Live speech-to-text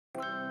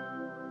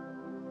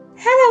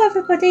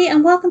everybody,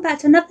 and welcome back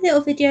to another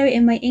little video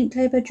in my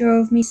Inktober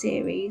Draw of Me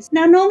series.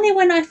 Now normally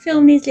when I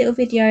film these little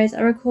videos I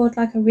record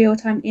like a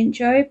real-time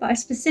intro, but I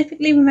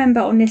specifically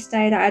remember on this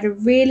day that I had a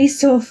really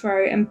sore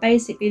throat and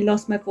basically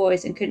lost my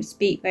voice and couldn't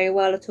speak very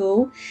well at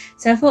all.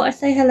 So I thought I'd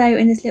say hello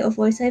in this little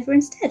voiceover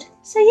instead.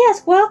 So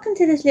yes, welcome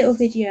to this little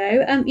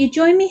video. You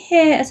join me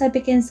here as I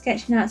begin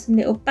sketching out some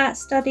little bat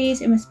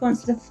studies in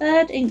response to the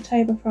third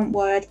Inktober prompt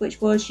word,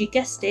 which was, you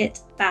guessed it,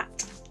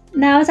 bat.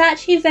 Now I was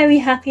actually very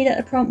happy that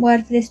the prompt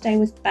word for this day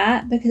was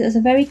bat, because it was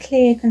a very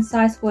clear,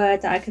 concise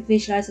word that I could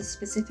visualise a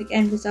specific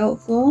end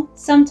result for.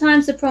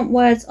 Sometimes the prompt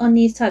words on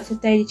these types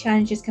of daily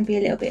challenges can be a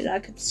little bit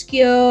like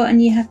obscure,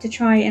 and you have to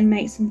try and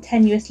make some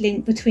tenuous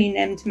link between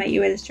them to make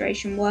your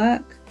illustration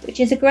work, which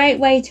is a great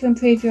way to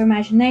improve your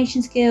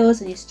imagination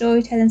skills and your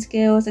storytelling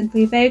skills, and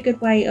can be a very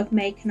good way of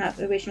making up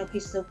original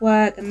pieces of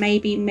work and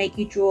maybe make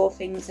you draw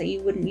things that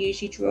you wouldn't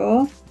usually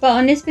draw. But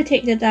on this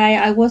particular day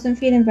I wasn't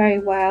feeling very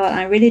well and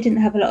I really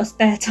didn't have a lot of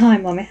spare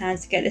time on my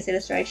hands to get this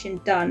illustration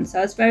done, so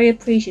I was very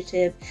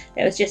appreciative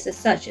that it was just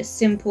such a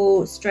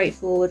simple,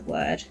 straightforward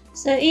word.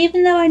 So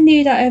even though I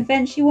knew that I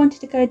eventually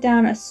wanted to go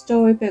down a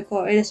storybook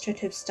or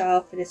illustrative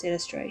style for this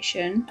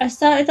illustration, I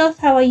started off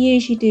how I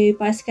usually do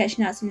by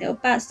sketching out some little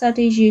bat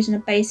studies using a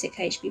basic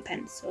HB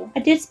pencil.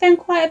 I did spend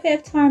quite a bit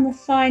of time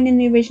refining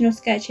the original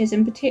sketches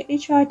and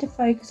particularly tried to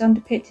focus on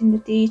depicting the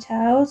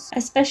details. I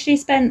especially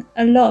spent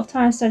a lot of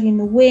time studying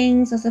the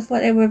wings, as I thought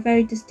they were a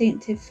very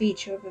distinctive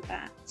feature of a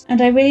bat. And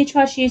I really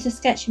tried to use the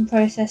sketching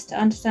process to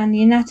understand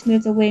the anatomy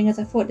of the wing, as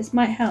I thought this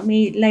might help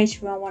me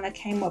later on when I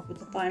came up with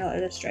the final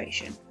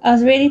illustration. I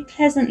was really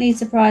pleasantly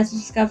surprised to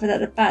discover that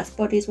the bats'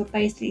 bodies were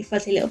basically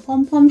fuzzy little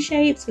pom-pom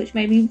shapes, which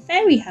made me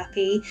very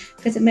happy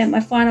because it meant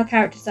my final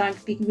character design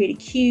could be really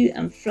cute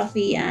and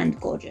fluffy and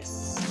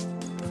gorgeous.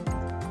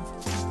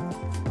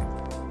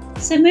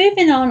 So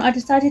moving on, I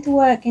decided to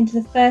work into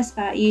the first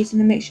bat using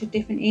a mixture of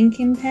different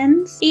inking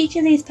pens. Each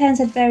of these pens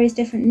had various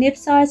different nib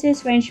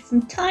sizes, ranging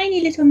from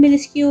tiny little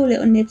minuscule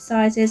little nib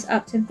sizes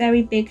up to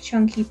very big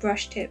chunky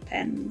brush tip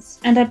pens.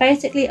 And I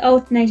basically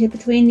alternated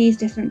between these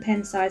different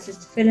pen sizes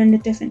to fill in the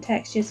different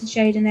textures and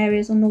shading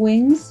areas on the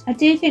wings. I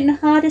do think the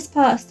hardest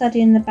part of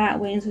studying the bat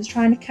wings was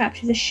trying to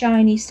capture the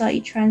shiny, slightly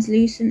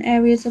translucent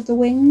areas of the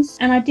wings.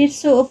 And I did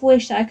sort of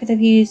wish that I could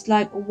have used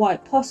like a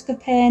white Posca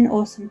pen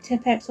or some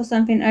Tipp-Ex or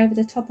something over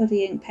the top of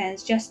the ink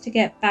pens just to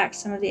get back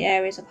some of the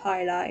areas of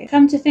highlight.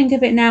 Come to think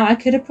of it now, I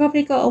could have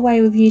probably got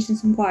away with using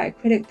some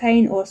white acrylic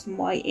paint or some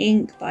white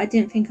ink, but I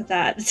didn't think of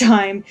that at the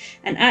time,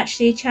 and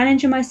actually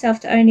challenging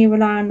myself to only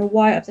rely on the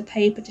white of the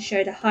paper to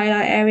show the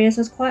highlight areas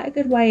was quite a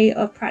good way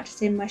of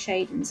practicing my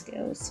shading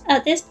skills.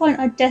 At this point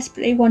I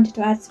desperately wanted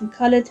to add some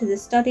colour to the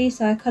study,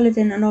 so I coloured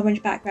in an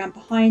orange background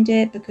behind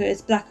it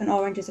because black and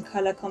orange is a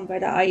colour combo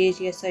that I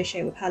usually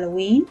associate with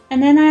Halloween.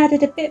 And then I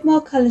added a bit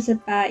more colour to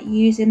the bat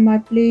using my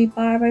blue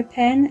biro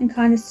pen and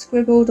kind of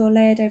scribbled or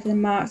layered over the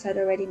marks I'd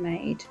already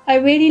made. I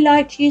really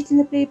liked using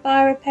the blue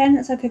biro pen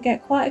as I could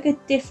get quite a good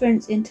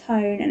difference in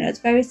tone, and it was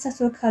very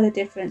subtle colour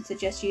difference to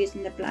just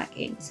using the black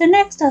ink. So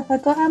next up I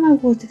got out my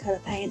watercolour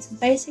paints and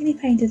basically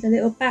painted a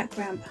little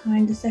background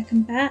behind the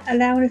second bat,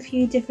 allowing a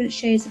few different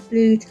shades of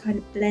blue to kind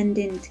of blend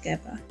in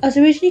together. I was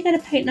originally going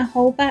to paint the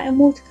whole bat in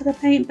watercolour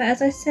paint, but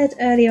as I said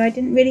earlier I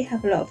didn't really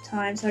have a lot of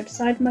time, so I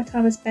decided my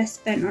time was best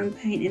spent on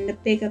painting the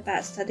bigger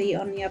bat study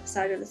on the other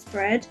side of the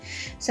spread.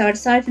 So I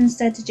decided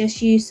instead to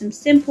just use some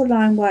simple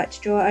line work to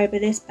draw over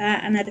this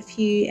bat and add a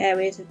few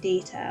areas of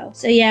detail.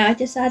 So yeah, I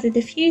just added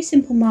a few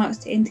simple marks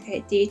to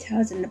indicate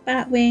details in the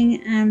bat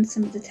wing and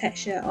some of the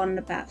texture on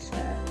the bat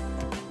fur.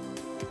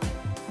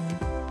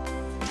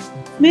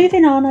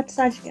 Moving on, I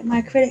decided to get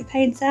my acrylic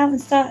paints out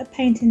and started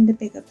painting the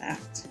bigger bat.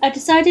 I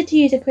decided to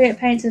use acrylic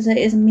paints as it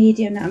is a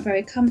medium that I'm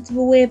very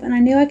comfortable with, and I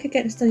knew I could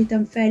get the study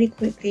done fairly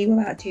quickly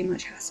without too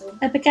much hassle.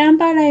 I began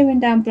by layering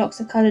down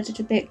blocks of colour to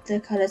depict the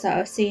colours that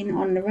I've seen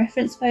on the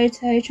reference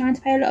photo, trying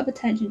to pay a lot of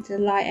attention to the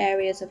light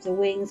areas of the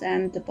wings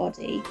and the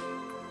body.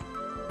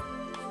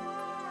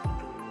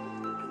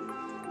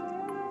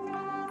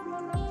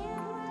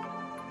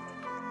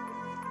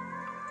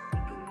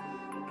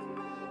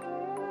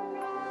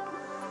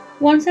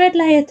 Once I had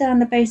layered down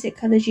the basic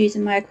colours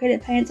using my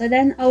acrylic paints, I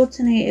then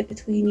alternated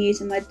between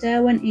using my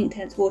Derwent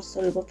Inktense water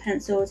soluble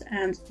pencils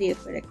and the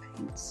acrylic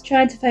paints,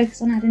 trying to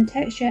focus on adding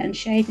texture and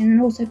shading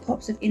and also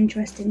pops of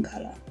interesting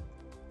colour.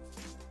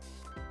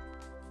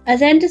 I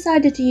then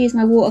decided to use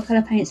my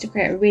watercolour paints to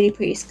create a really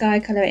pretty sky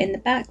colour in the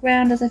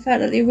background, as I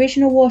felt that the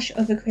original wash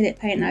of acrylic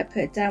paint that I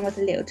put down was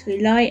a little too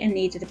light and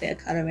needed a bit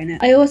of colour in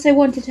it. I also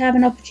wanted to have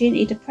an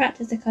opportunity to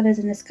practice the colours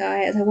in the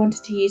sky, as I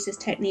wanted to use this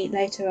technique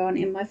later on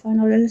in my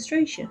final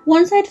illustration.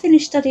 Once I had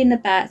finished studying the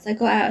bats, I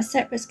got out a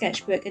separate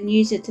sketchbook and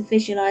used it to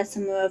visualise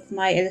some of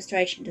my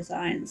illustration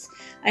designs.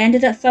 I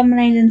ended up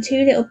thumbnailing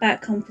 2 little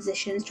bat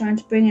compositions, trying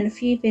to bring in a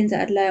few things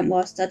that I'd learnt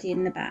while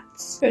studying the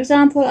bats. For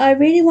example, I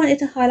really wanted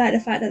to highlight the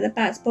fact that the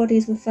bats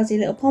bodies with fuzzy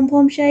little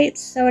pom-pom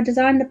shapes, so I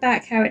designed the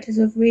back characters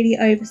with really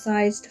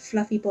oversized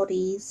fluffy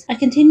bodies. I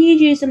continued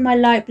using my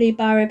light blue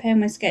biro pen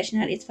when sketching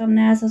out these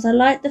thumbnails, as I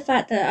liked the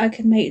fact that I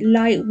could make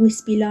light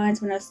wispy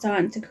lines when I was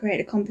starting to create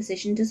the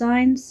composition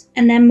designs,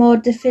 and then more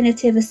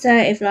definitive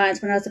assertive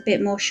lines when I was a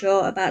bit more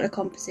sure about the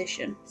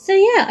composition. So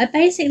yeah, I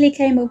basically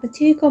came up with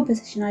 2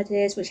 composition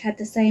ideas which had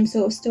the same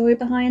sort of story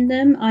behind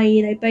them,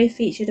 i.e. they both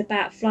featured a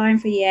bat flying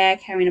through the air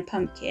carrying a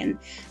pumpkin,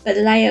 but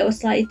the layout was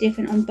slightly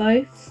different on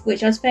both,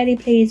 which I was fairly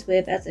pleased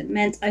with, as it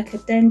meant I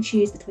could then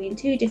choose between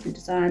 2 different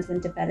designs when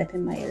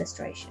developing my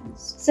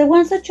illustrations. So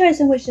once I'd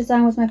chosen which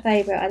design was my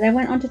favourite, I then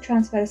went on to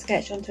transfer the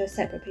sketch onto a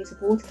separate piece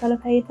of watercolour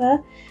paper.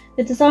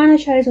 The design I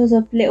chose was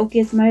of little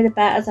Gizmo, the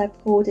bat as I've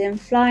called him,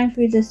 flying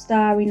through the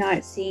starry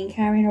night scene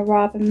carrying a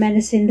rather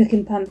menacing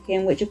looking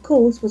pumpkin, which of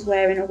course was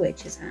wearing a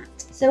witch's hat.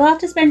 So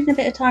after spending a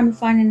bit of time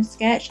refining the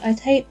sketch, I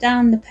taped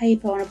down the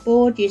paper on a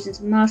board using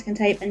some masking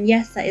tape, and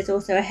yes, that is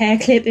also a hair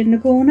clip in the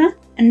corner.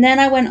 And then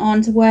I went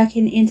on to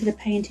working into the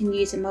painting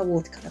using my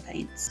watercolour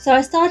paints. So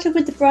I started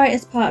with the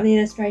brightest part of the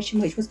illustration,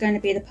 which was going to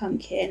be the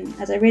pumpkin,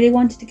 as I really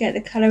wanted to get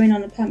the colouring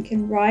on the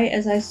pumpkin right,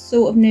 as I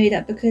sort of knew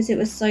that because it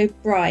was so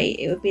bright,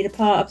 it would be the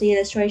part of the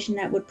illustration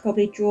that would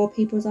probably draw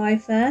people's eye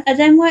first. I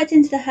then worked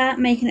into the hat,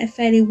 making it a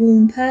fairly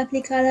warm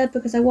purpley colour,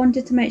 because I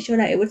wanted to make sure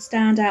that it would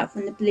stand out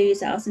from the blues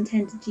that I was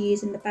intended to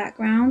use in the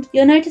background.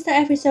 You'll notice that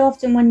every so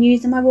often when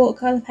using my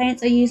watercolour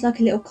paints, I use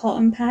like a little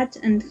cotton pad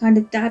and kind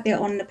of dab it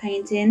on the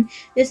painting.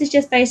 This is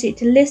just basic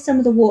to lift some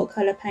of the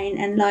watercolour paint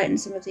and lighten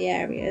some of the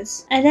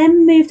areas. I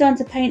then moved on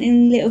to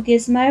painting little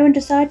Gizmo and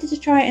decided to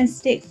try and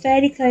stick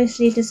fairly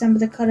closely to some of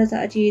the colours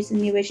that I'd used in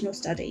the original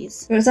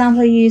studies. For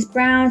example, I used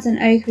browns and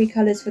ochre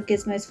colours for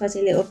Gizmo's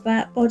fuzzy little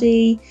bat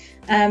body,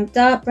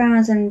 dark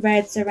browns and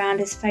reds around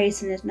his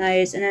face and his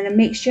nose, and then a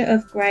mixture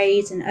of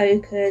greys and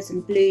ochres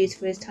and blues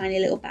for his tiny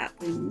little bat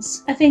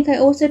wings. I think I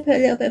also put a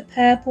little bit of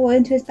purple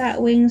into his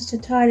bat wings to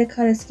tie the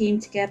colour scheme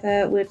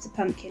together with the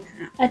pumpkin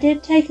hat. I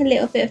did take a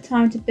little bit of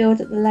time to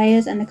build up the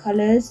layers and the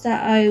colours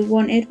that I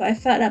wanted, but I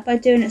felt that by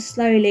doing it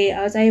slowly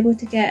I was able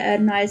to get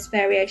a nice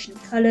variation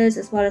of colours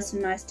as well as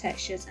some nice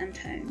textures and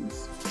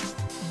tones.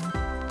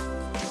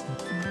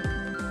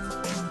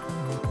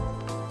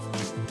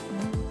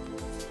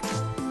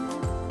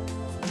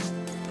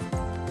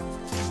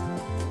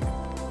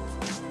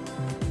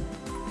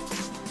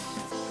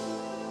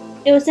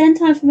 It was then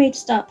time for me to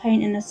start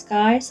painting the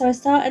sky, so I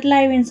started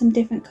layering some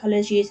different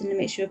colours using a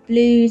mixture of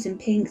blues and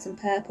pinks and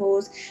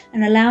purples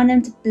and allowing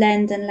them to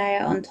blend and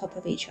layer on top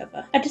of each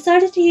other. I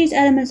decided to use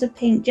elements of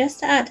pink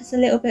just to act as a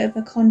little bit of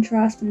a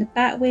contrast from the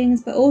bat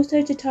wings, but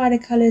also to tie the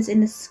colours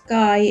in the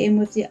sky in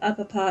with the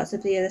other parts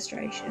of the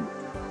illustration.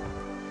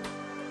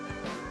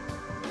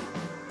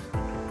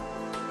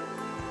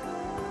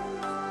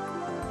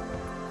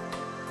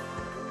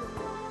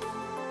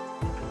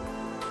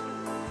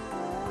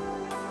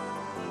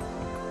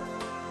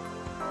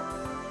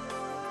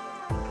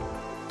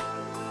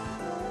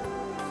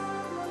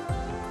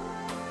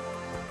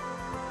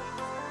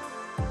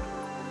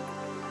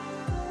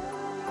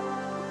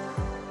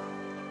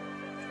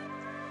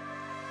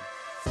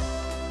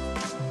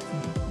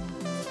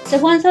 So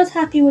once I was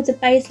happy with the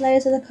base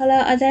layers of the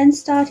colour, I then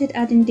started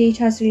adding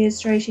details to the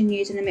illustration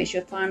using a mixture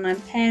of fine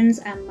line pens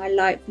and my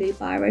light blue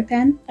biro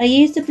pen. I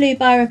used the blue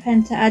biro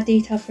pen to add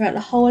detail throughout the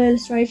whole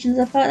illustration, as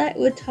I felt like it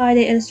would tie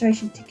the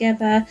illustration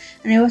together,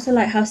 and I also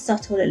like how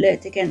subtle it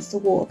looked against the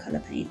watercolour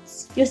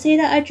paints. You'll see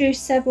that I drew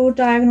several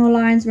diagonal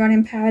lines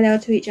running parallel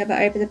to each other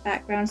over the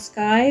background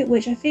sky,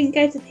 which I think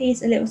gave the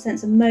piece a little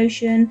sense of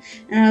motion,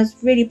 and I was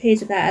really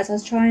pleased with that, as I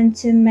was trying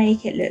to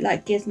make it look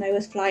like Gizmo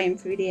was flying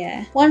through the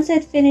air. Once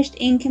I'd finished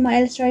inking my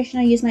illustration,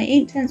 I used my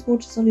Inktense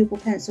water soluble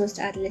pencils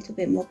to add a little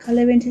bit more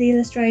colour into the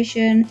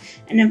illustration,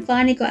 and then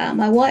finally got out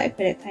my white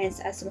acrylic paints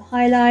to add some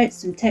highlights,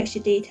 some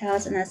texture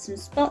details, and add some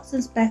spots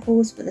and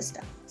speckles for the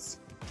stars.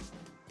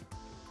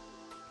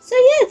 So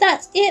yeah,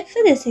 that's it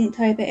for this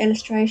Inktober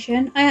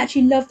illustration. I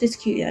actually love this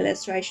cute little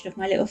illustration of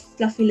my little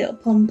fluffy little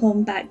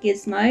pom-pom bat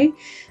Gizmo.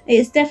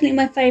 It's definitely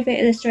my favourite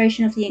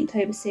illustration of the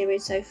Inktober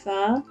series so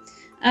far.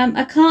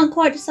 I can't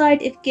quite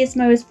decide if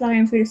Gizmo is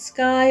flying through the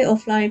sky or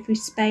flying through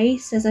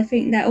space, as I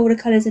think that all the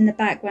colours in the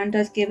background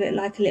does give it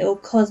like a little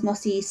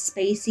cosmosy,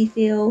 spacey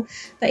feel.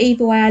 But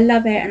either way, I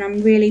love it and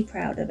I'm really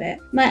proud of it.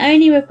 My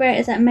only regret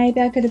is that maybe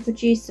I could have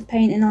produced the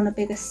painting on a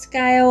bigger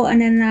scale, and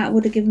then that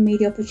would have given me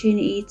the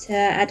opportunity to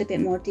add a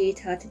bit more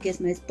detail to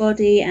Gizmo's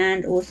body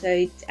and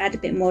also add a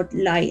bit more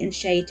light and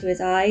shade to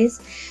his eyes.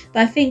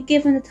 But I think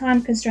given the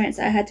time constraints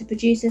that I had to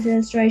produce this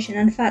illustration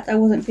and the fact I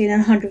wasn't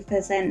feeling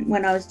 100%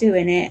 when I was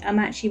doing it, I'm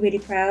actually really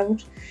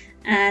proud,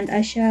 and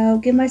I shall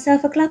give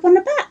myself a clap on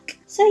the back.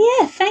 So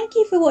yeah, thank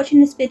you for watching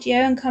this video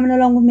and coming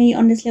along with me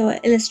on this little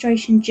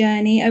illustration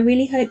journey. I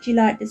really hope you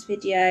liked this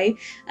video.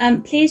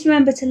 Please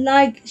remember to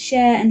like,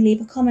 share and leave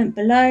a comment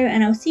below,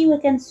 and I'll see you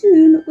again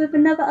soon with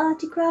another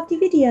arty crafty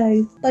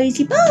video.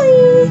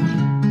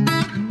 Bye.